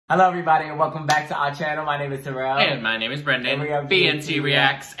Hello everybody and welcome back to our channel. My name is Terrell. And my name is Brendan. And we have BNT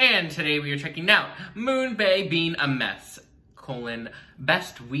Reacts. And today we are checking out Moonbae Being a Mess,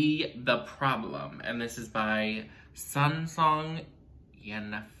 Best We the Problem. And this is by Sunsong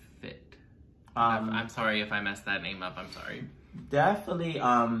Yanafit. I'm sorry if I messed that name up, I'm sorry. Definitely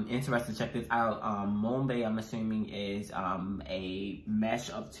interested to check this out. Moonbae, I'm assuming, is a mesh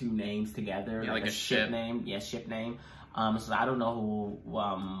of two names together. Yeah, like a ship name. Yeah, ship name. So I don't know who,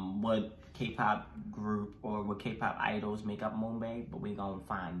 what K-pop group or what K-pop idols make up Moonbae, but we're gonna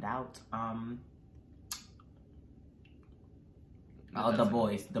find out. The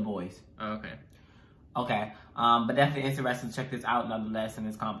boys. Oh, okay. Okay. But definitely interested to check this out nonetheless in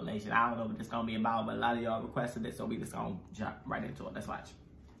this compilation. I don't know what this gonna be about, but a lot of y'all requested it, so we just gonna jump right into it. Let's watch.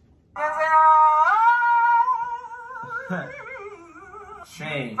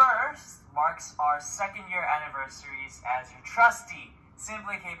 June 1st marks our second-year anniversaries as your trusty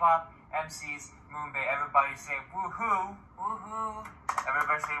Simply K-pop MCs Moonbae. Everybody say woohoo, woohoo.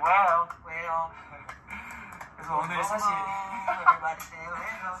 Everybody say well, well. 그래서 오늘 사실 everybody say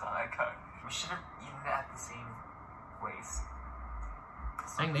well. So like we should have eaten at the same place.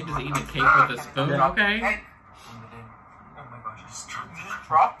 Dang, they just eat a cake with a spoon, okay? Oh my gosh, you just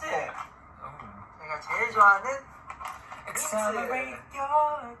dropped it. 내가 제일 좋아하는 Accelerate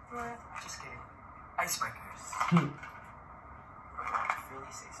your breath. Just kidding. Icebreakers. Really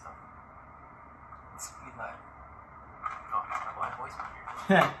say stuff. Speed lab. Oh, my voice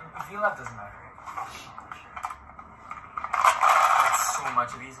Speed lab doesn't matter, right? There's so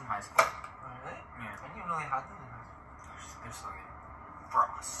much of these in high school. Really? Yeah. I didn't really have them in high school. They're so good.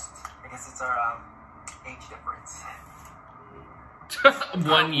 Frost. I guess it's our age difference.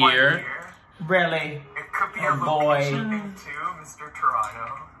 1 year. Really? It could be a boy. location thing too, Mr.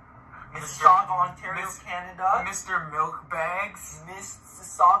 Toronto. Mississauga, Ontario, Canada. Mr. Milk Bags.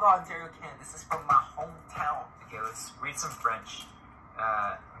 Mississauga, Ontario, Canada. This is from my hometown. Okay, let's read some French.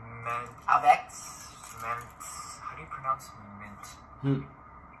 Avec. Mint. How do you pronounce mint?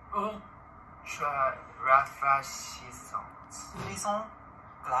 Rafraîchissant. Frisson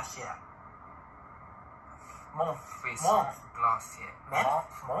glaciaire. Mon frisson glaciaire. Mont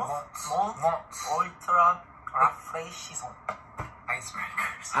ultra rafraîchissant.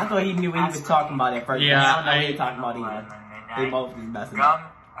 Icebreakers. I thought he knew what he was talking about at first. Yeah, I don't know what he was talking about either. They both just messing Gum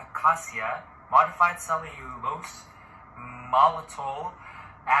up. acacia, modified cellulose, maltol,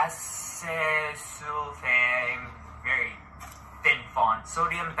 acesulfame, very thin font,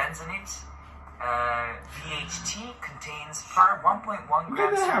 sodium benzenate, DHT contains per 1.1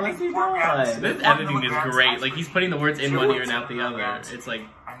 grams serving 4 grams. This editing is great. Like, he's putting the words in one ear and out the other. It's like...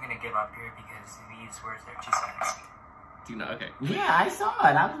 I'm gonna give up here because these words are too sexy. Do you know? Okay. Yeah, I saw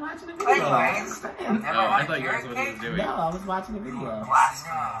it. I was watching the video. I understand. Oh, I thought you guys knew what he was doing. No, I was watching the video.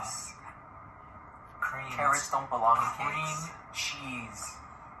 Blasphemous. Carrots don't belong in Cream cakes. cheese.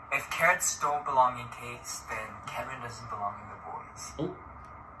 If carrots don't belong in cakes, then Kevin doesn't belong in the boys. Oh.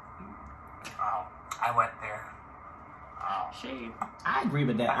 Wow. I went there. Shade. I agree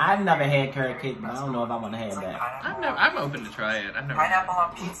with that. I've never had carrot cake, but I don't know if I want to have that. I'm open to try it. I've never Pineapple had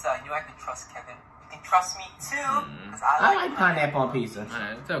on pizza. I knew I could trust Kevin. You can trust me too. Because I like pineapple on pizza.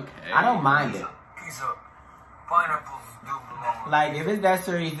 It's okay. I don't mind it. Pizza. Pineapples do belong. Like, if it's that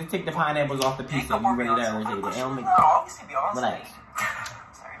serious, just take the pineapples off the pizza. You really there irritated. It don't make... Obviously, be honest. Relax.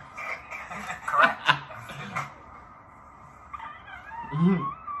 Sorry. Correct.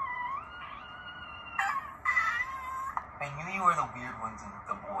 I knew you were the weird ones in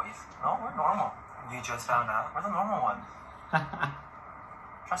the boys. No, we're normal. You just found out? We're the normal ones.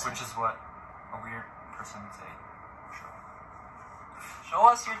 Trust Which me. is what a weird person would say. Sure. Show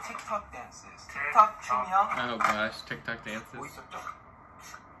us your TikTok dances. TikTok 춤이요? Oh gosh, TikTok dances.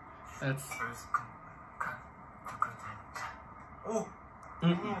 That's... There's Oh! We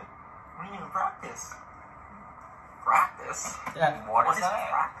didn't even practice. Practice? Yeah. What is that? that?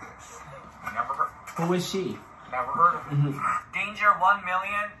 Practice. Never heard. Who is she? Never heard of it. Danger 1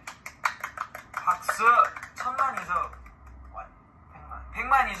 million. 박수. 1000만이죠. What?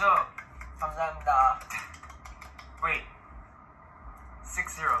 100만이죠. 감사합니다. Wait.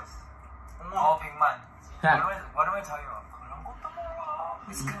 6 zeros. 어머. 100만. What am I talking about? 그런 것도 몰라.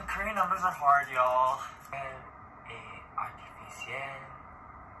 These Korean numbers are hard, y'all. Artificial.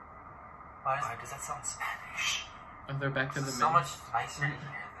 Why does that sound Spanish? Oh, they're back to the So menu. much nicer here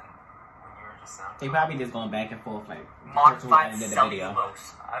than when you were just sounding. They probably just going back and forth like Modified the video.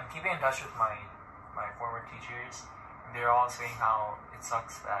 cellulose. I'm keeping in touch with my former teachers, and they're all saying how it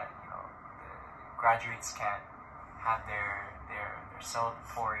sucks that the graduates can't have their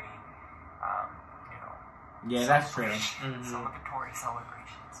celebratory Yeah, that's true. Celebratory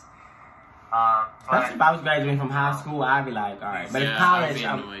celebrations. Especially if I was graduating from high school, I'd be like, all right. But if college,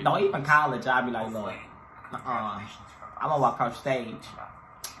 no, even college, I'd be like, look, I'm gonna walk off stage.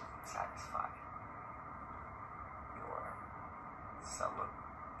 Satisfy your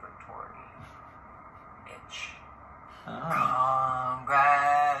celebratory itch.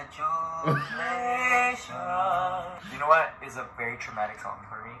 Congratulations. You know what is a very traumatic song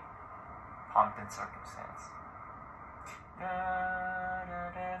for me? Pomp and Circumstance. You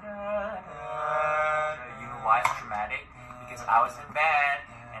know why it's traumatic? Because I was in band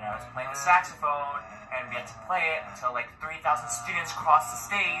and I was playing the saxophone and we had to play it until like 3,000 students crossed the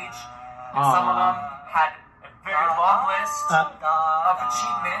stage. And some of them had a very long list of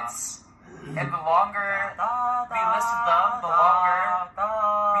achievements. And the longer we listed them, the longer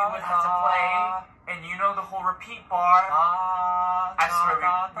we would have to play. And you know the whole repeat bar. I swear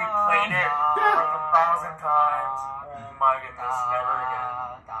we played it like 1,000 times. Oh my goodness, never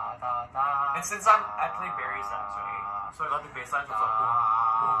again. And since I play Barry sax, right? So I got the bass line, so it's like boom,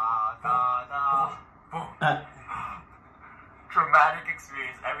 boom, boom, boom. Traumatic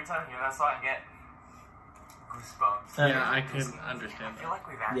experience. Every time I hear that song, I get goosebumps. Yeah, I can understand I feel like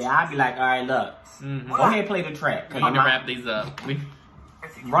we've I'd be like, all right, look, go ahead and play the track. We need to wrap these up.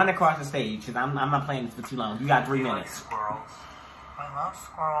 Run across the stage, because I'm not playing this for too long. You got 3 minutes. Squirrels. I love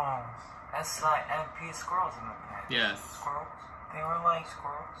squirrels. S-I-M-P squirrels in the pen. Yes. Squirrels. They were like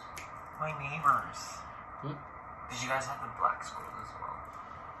squirrels. My neighbors. What? Did you guys have the black squirrels as well?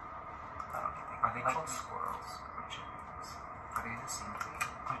 I don't think. Are they called squirrels or chickens? Are they the same thing?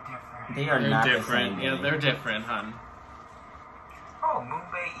 They're different. They are not different. the same. Yeah, they're different, hun. Oh,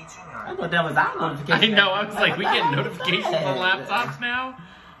 moonbae Ichunga. I thought that was our notification. I know, I was like, we get notifications on laptops now?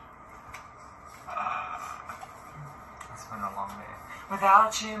 It's been a long day.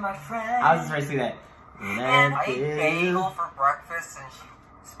 Without you, my friend. I was just ready to see that. And I ate bagel for breakfast and she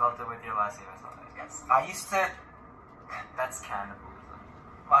spelled it with your last name as well. Yes. I used to. That's cannibalism.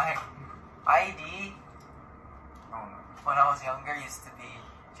 My ID when I was younger used to be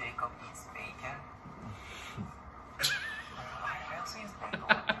Jacob eats bacon. I also use bagel.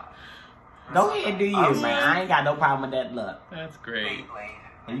 Go ahead and do you, man. I ain't got no problem with that look. That's great.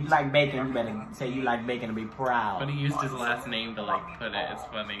 If you like bacon, you better say you like bacon and be proud. But he used his last name to like put it. It's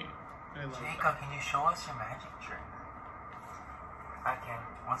funny. Jacob, can you show us your magic trick? I can.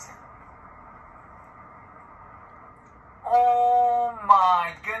 One second. Oh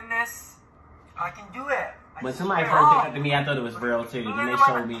my goodness! I can do it. When somebody first came up to me, I thought it was real too. Then they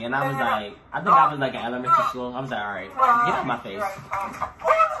showed me, and I was like, I think I was like in elementary school. I was like, all right, get out of my face.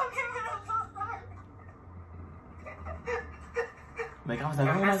 Like, I was like,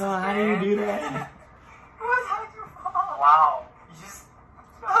 oh my god, how do you do that? How'd you fall? Wow.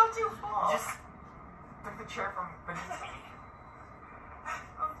 How'd you fall? You just took the chair from beneath me.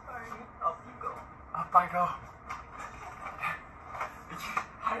 I'm sorry. Up you go. Up I go.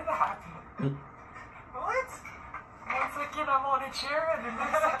 How did that happen? What? 1 second I'm on a chair and the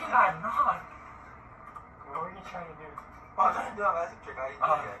next second I'm not. What were you trying to do? Oh, I was trying to do a magic trick. I didn't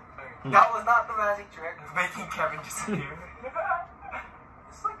do it. That was not the magic trick. Making Kevin disappear.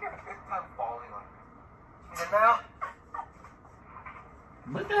 It's like your 5th time falling on me. And now?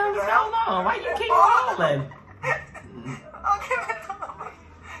 What the hell is going on? Why you keep falling? Oh,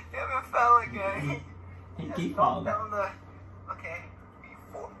 Kevin fell again. He keep falling. Down the... Okay.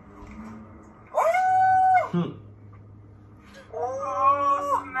 4. Hmm.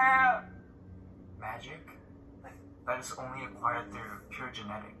 Oh, snap! Magic? That is only acquired through pure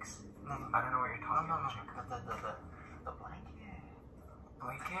genetics. I don't know what you're talking about. The blanket.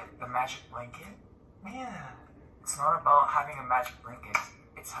 Blanket? The magic blanket? Yeah. It's not about having a magic blanket.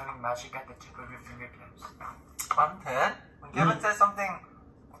 It's having magic at the tip of your fingertips. Content? When Kevin says something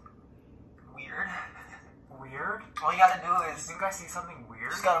weird, all you gotta do You is think I see something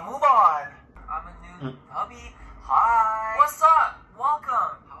weird? just gotta move on. I'm a new hubby. Hi. What's up?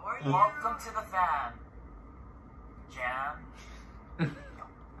 Welcome. How are you? Welcome to the fan. Jam.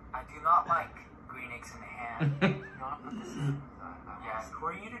 I do not like green eggs in the ham. You wanna put this in? Yeah, who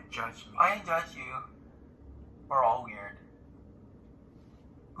are you to judge me? I didn't judge you. We're all weird.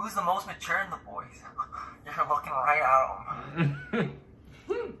 Who's the most mature in the boys? You're looking right at him.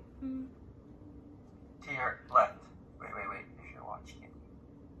 To your left. Wait. If you're watching it.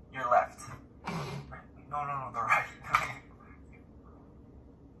 Your left. No, the right.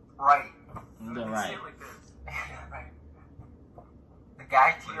 Right. The right. Say it like this. Yeah, right. The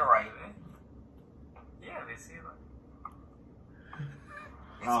guy to your right. Yeah, they say it like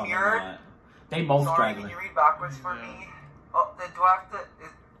It's Oh, my mirrored. God. They both Sorry, struggling. can you read backwards for me? Oh, do I have to...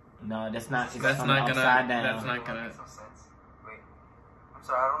 No, that's not. That's not gonna. Upside down. That's not gonna. Makes no sense. Wait. I'm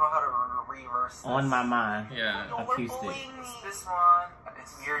sorry, I don't know how to reverse this. On my mind. Yeah. No, we're Acoustic. bullying me. This one.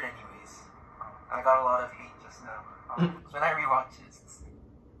 It's weird anyways. I got a lot of hate just now. So when I rewatch it, it's the same.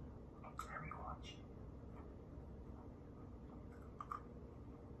 I rewatch.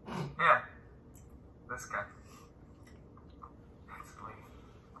 Yeah. This guy.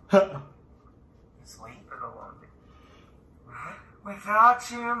 Sleep. Sleep? For the long day.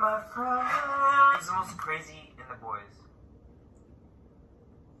 Without you, my friend. Who's the most crazy in the boys?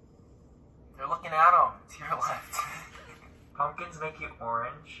 You're looking at him. To your left. Pumpkins make you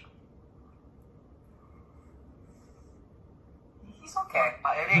orange. He's okay.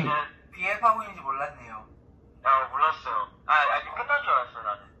 에릭, 비앱하고 있는지 몰랐네요. 아, 몰랐어요. 아직 끝난 줄 알았어,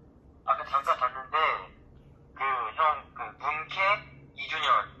 나는. 아까 잠깐 봤는데, 문캐 2주년,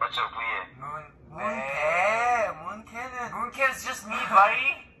 맞죠, V에? 문캐 is just me,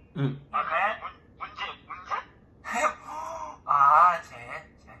 buddy. 아, 그래? 문제? 아, 쟤.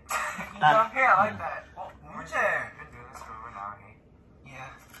 Okay, I like that. 문제. Been doing this for over an hour, hey? Yeah.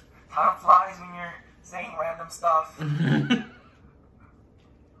 Time flies when you're saying random stuff.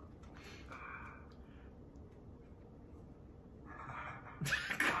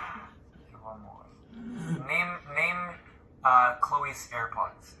 One more. Name Chloe's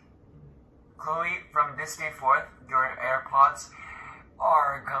AirPods. Chloe, from this day forth, your AirPods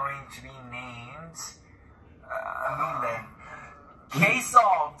are going to be named moonbae. Case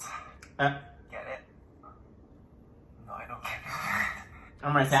solved. Get it? No, I don't get it.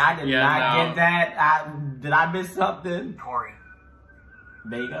 I'm gonna say I did not get that. Did I miss something? Tori.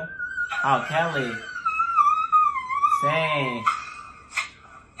 Vega. Oh, Kelly. Same.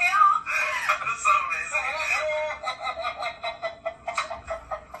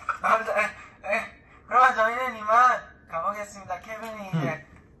 그럼 저희는 이만 가보겠습니다. 케빈이 이제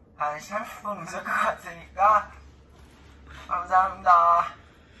한 30분 늦을 것 같으니까 감사합니다.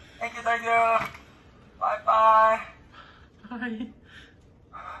 Thank you. Bye bye. Hi.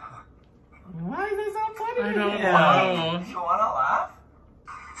 Why is it so funny? I don't Yeah. know. You wanna laugh?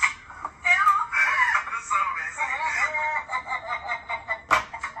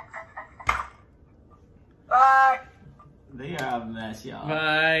 Bye. They are a mess, y'all.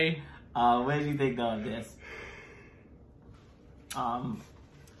 Bye. What did you think of this?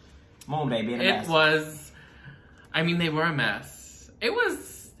 Moonbae being a mess. It was. I mean, they were a mess. It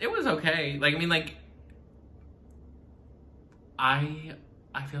was okay. Like, I mean, like, I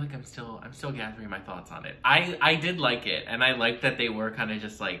feel like I'm still gathering my thoughts on it. I did like it, and I liked that they were kind of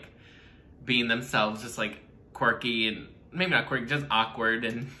just like being themselves, just like quirky and maybe not quirky, just awkward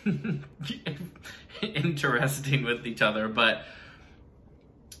and interesting with each other. But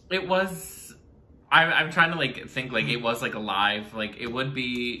it was. I'm trying to like think like it was like a live, like it would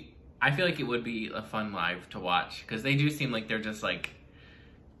be. I feel like it would be a fun live to watch because they do seem like they're just like.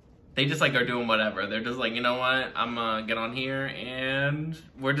 They just like are doing whatever. They're just like, you know what? I'm gonna get on here and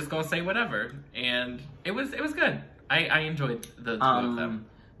we're just gonna say whatever. And it was good. I enjoyed the two of them.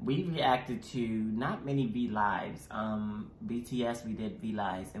 We reacted to not many V Lives. BTS we did V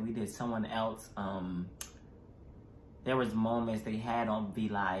Lives and we did someone else. There was moments they had on V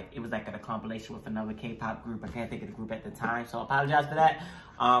Live. It was like a compilation with another K-pop group. I can't think of the group at the time, so I apologize for that.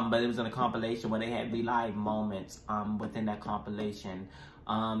 But it was in a compilation where they had V Live moments within that compilation.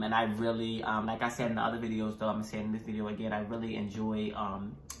 And I really, like I said in the other videos, though, I'm going to say in this video again, I really enjoy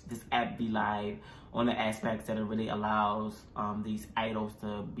this app V Live on the aspects that it really allows these idols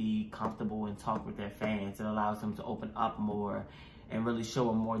to be comfortable and talk with their fans. It allows them to open up more and really show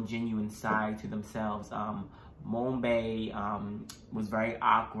a more genuine side to themselves. Moonbae was very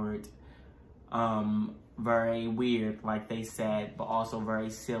awkward, very weird, like they said, but also very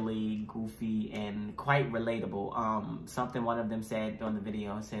silly, goofy, and quite relatable. Something one of them said during the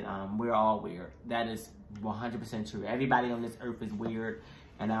video said, we're all weird. That is 100% true. Everybody on this earth is weird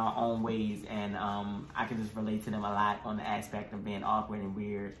in our own ways, and I can just relate to them a lot on the aspect of being awkward and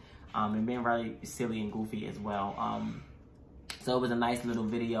weird, and being very silly and goofy as well. So it was a nice little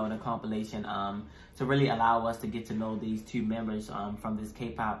video and a compilation to really allow us to get to know these two members from this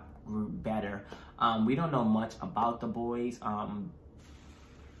K-pop group better. We don't know much about the boys.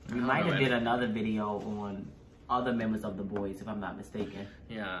 We might have did another video on other members of the boys, if I'm not mistaken.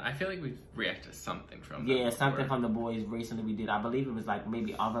 Yeah, I feel like we've reacted to something from them. Yeah, something from the boys recently we did. I believe it was like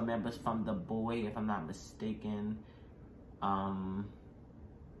maybe other members from the boy, if I'm not mistaken.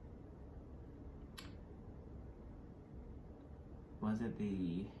 Was it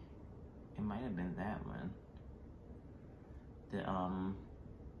the... It might have been that one. The,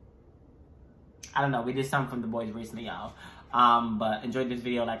 I don't know. We did something from the boys recently, y'all. But enjoyed this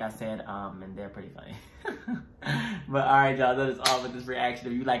video, like I said, and they're pretty funny. But alright, y'all, that is all with this reaction.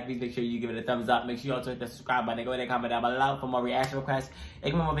 If you like these, make sure you give it a thumbs up. Make sure you also hit the subscribe button. Go ahead and comment down below for more reaction requests.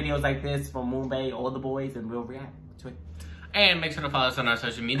 And more videos like this from moonbae or the boys, and we'll react to it. And make sure to follow us on our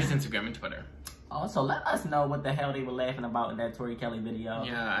social medias, Instagram and Twitter. Also, let us know what the hell they were laughing about in that Tori Kelly video.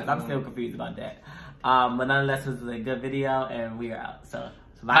 Yeah, I'm still confused about that. But nonetheless, this is a good video, and we are out. So,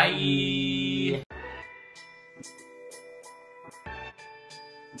 bye. Bye.